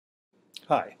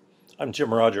Hi, I'm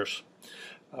Jim Rogers,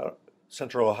 uh,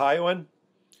 Central Ohioan,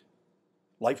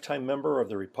 lifetime member of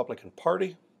the Republican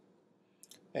Party,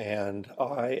 and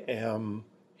I am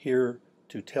here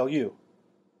to tell you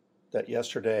that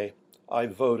yesterday I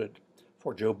voted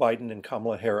for Joe Biden and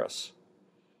Kamala Harris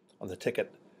on the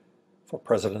ticket for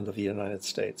President of the United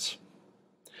States.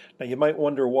 Now, you might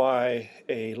wonder why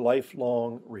a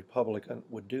lifelong Republican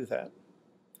would do that.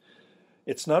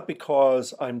 It's not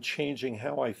because I'm changing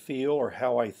how I feel or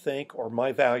how I think or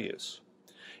my values.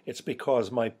 It's because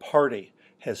my party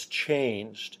has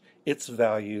changed its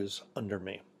values under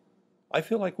me. I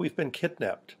feel like we've been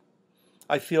kidnapped.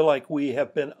 I feel like we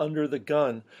have been under the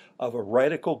gun of a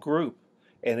radical group,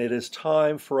 and it is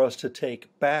time for us to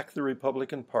take back the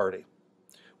Republican Party.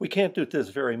 We can't do it this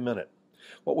very minute.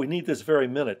 What we need this very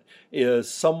minute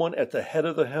is someone at the head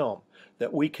of the helm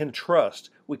that we can trust.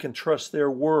 We can trust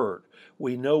their word.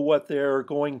 We know what they're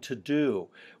going to do.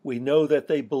 We know that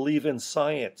they believe in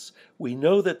science. We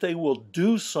know that they will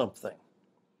do something.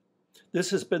 This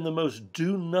has been the most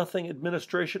do-nothing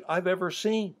administration I've ever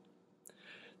seen.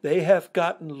 They have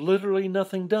gotten literally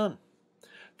nothing done.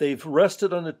 They've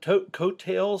rested on the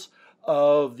coattails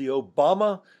of the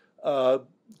Obama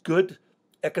good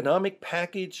economic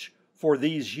package for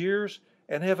these years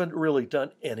and haven't really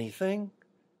done anything.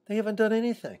 They haven't done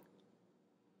anything.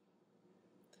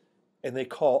 And they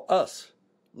call us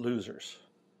losers.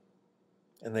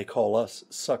 And they call us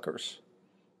suckers.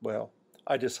 Well,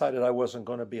 I decided I wasn't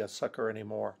going to be a sucker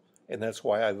anymore, and that's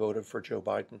why I voted for Joe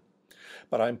Biden.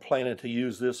 But I'm planning to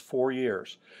use this 4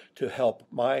 years to help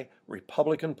my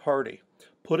Republican Party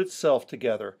put itself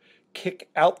together, kick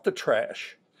out the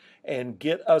trash, and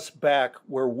get us back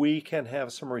where we can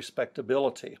have some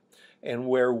respectability and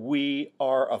where we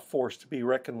are a force to be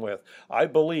reckoned with. I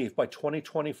believe by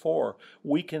 2024,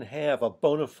 we can have a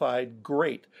bona fide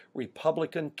great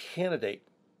Republican candidate.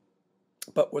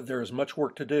 But there is much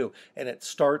work to do, and it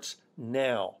starts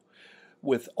now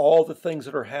with all the things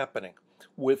that are happening,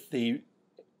 with the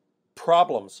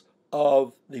problems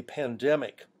of the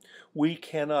pandemic. We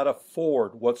cannot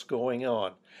afford what's going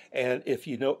on. And if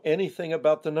you know anything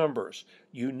about the numbers,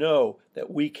 you know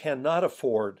that we cannot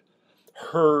afford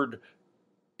herd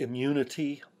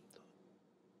immunity.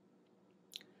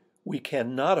 We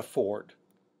cannot afford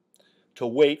to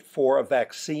wait for a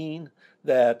vaccine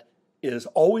that is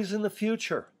always in the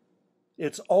future.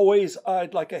 It's always,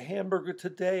 I'd like a hamburger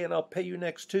today and I'll pay you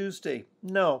next Tuesday.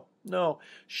 No.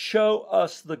 Show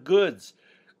us the goods.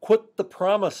 Quit the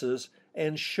promises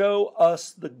and show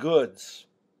us the goods.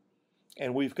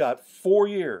 And we've got 4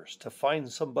 years to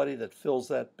find somebody that fills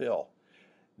that bill.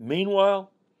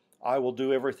 Meanwhile, I will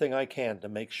do everything I can to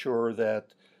make sure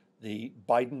that the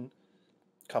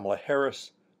Biden-Kamala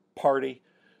Harris party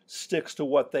sticks to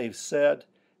what they've said,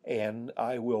 and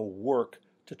I will work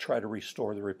to try to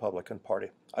restore the Republican Party.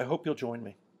 I hope you'll join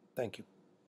me. Thank you.